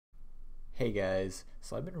Hey guys,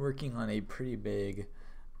 so I've been working on a pretty big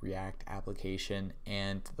React application,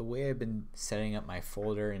 and the way I've been setting up my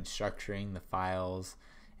folder and structuring the files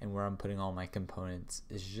and where I'm putting all my components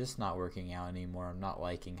is just not working out anymore. I'm not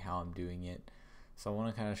liking how I'm doing it. So I want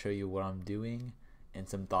to kind of show you what I'm doing and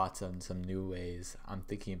some thoughts on some new ways I'm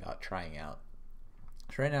thinking about trying out.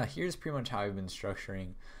 So right now, here's pretty much how I've been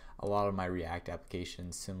structuring a lot of my React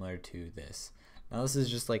applications similar to this. Now this is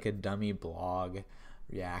just like a dummy blog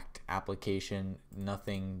React application,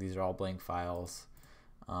 nothing, these are all blank files,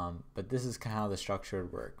 but this is kind of how the structure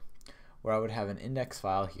would work, where I would have an index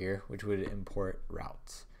file here which would import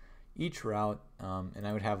routes. Each route, and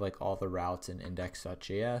I would have like all the routes in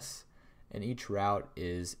index.js, and each route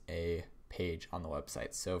is a page on the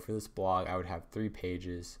website. So for this blog I would have 3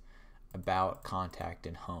 pages: about, contact,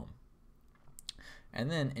 and home.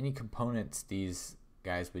 And then any components these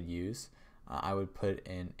guys would use, I would put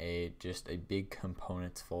in just a big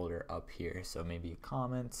components folder up here. So maybe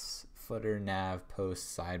comments, footer, nav,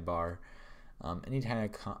 post, sidebar, any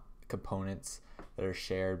kind of components that are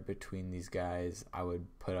shared between these guys I would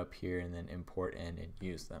put up here and then import in and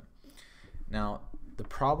use them. Now the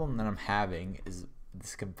problem that I'm having is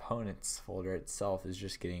this components folder itself is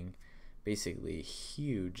just getting basically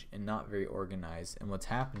huge and not very organized, and what's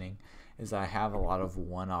happening is I have a lot of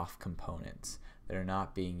one-off components that are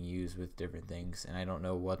not being used with different things, and I don't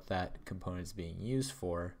know what that component is being used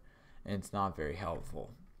for, and it's not very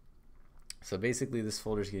helpful. So basically this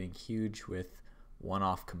folder is getting huge with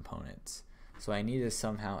one-off components, so I need to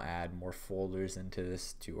somehow add more folders into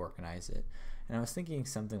this to organize it. And I was thinking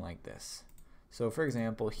something like this. So for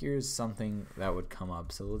example, here's something that would come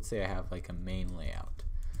up. So let's say I have like a main layout,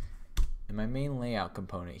 and my main layout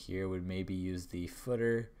component here would maybe use the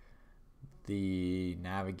footer, the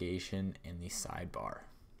navigation, and the sidebar.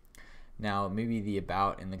 Now maybe the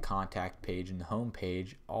about and the contact page and the home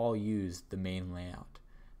page all use the main layout,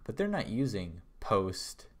 but they're not using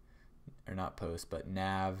post, or not post, but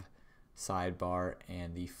nav, sidebar,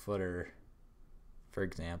 and the footer, for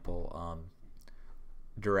example,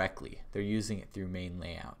 directly. They're using it through main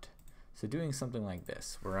layout. So doing something like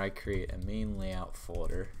this, where I create a main layout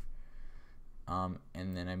folder,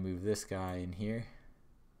 and then I move this guy in here,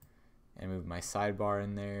 and move my sidebar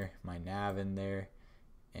in there, my nav in there,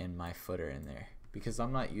 and my footer in there, because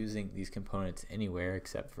I'm not using these components anywhere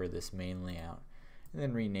except for this main layout, and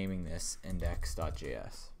then renaming this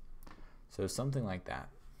index.js. So something like that.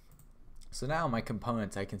 So now my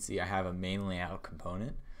components, I can see I have a main layout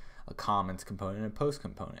component, a comments component, and a post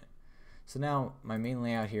component. So now my main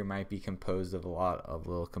layout here might be composed of a lot of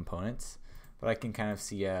little components, but I can kind of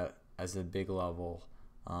see as a big level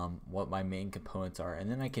what my main components are, and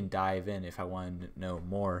then I can dive in if I want to know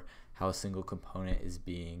more how a single component is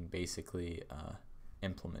being basically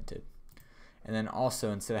implemented. And then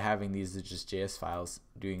also, instead of having these as just JS files,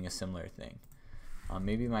 doing a similar thing.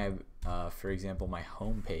 Maybe my, for example, my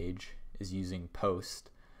home page is using post,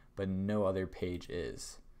 but no other page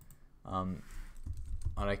is.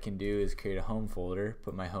 What I can do is create a home folder,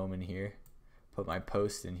 put my home in here, put my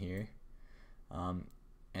post in here, and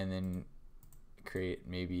then create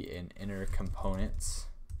maybe an inner components,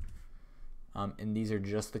 and these are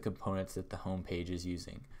just the components that the home page is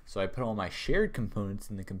using. So I put all my shared components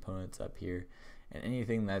in the components up here, and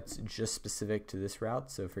anything that's just specific to this route,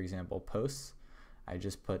 so for example posts, I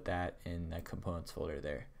just put that in the components folder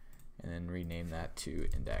there, and then rename that to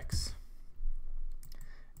index.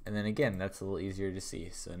 And then again, that's a little easier to see.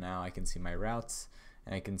 So now I can see my routes,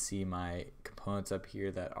 and I can see my components up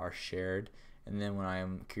here that are shared. And then when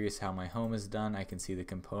I'm curious how my home is done, I can see the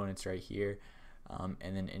components right here,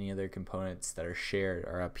 and then any other components that are shared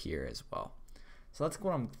are up here as well. So that's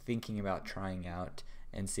what I'm thinking about trying out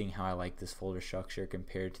and seeing how I like this folder structure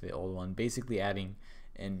compared to the old one, basically adding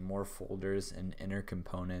in more folders and inner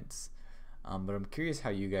components. But I'm curious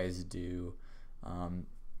how you guys do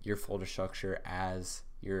your folder structure as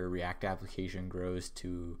your React application grows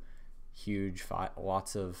to huge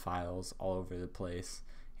lots of files all over the place,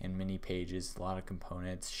 and many pages, a lot of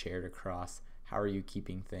components shared across. How are you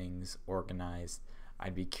keeping things organized?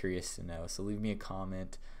 I'd be curious to know. So leave me a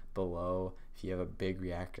comment below if you have a big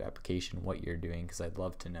React application, what you're doing, because I'd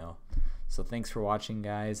love to know. So thanks for watching,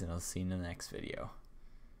 guys, and I'll see you in the next video.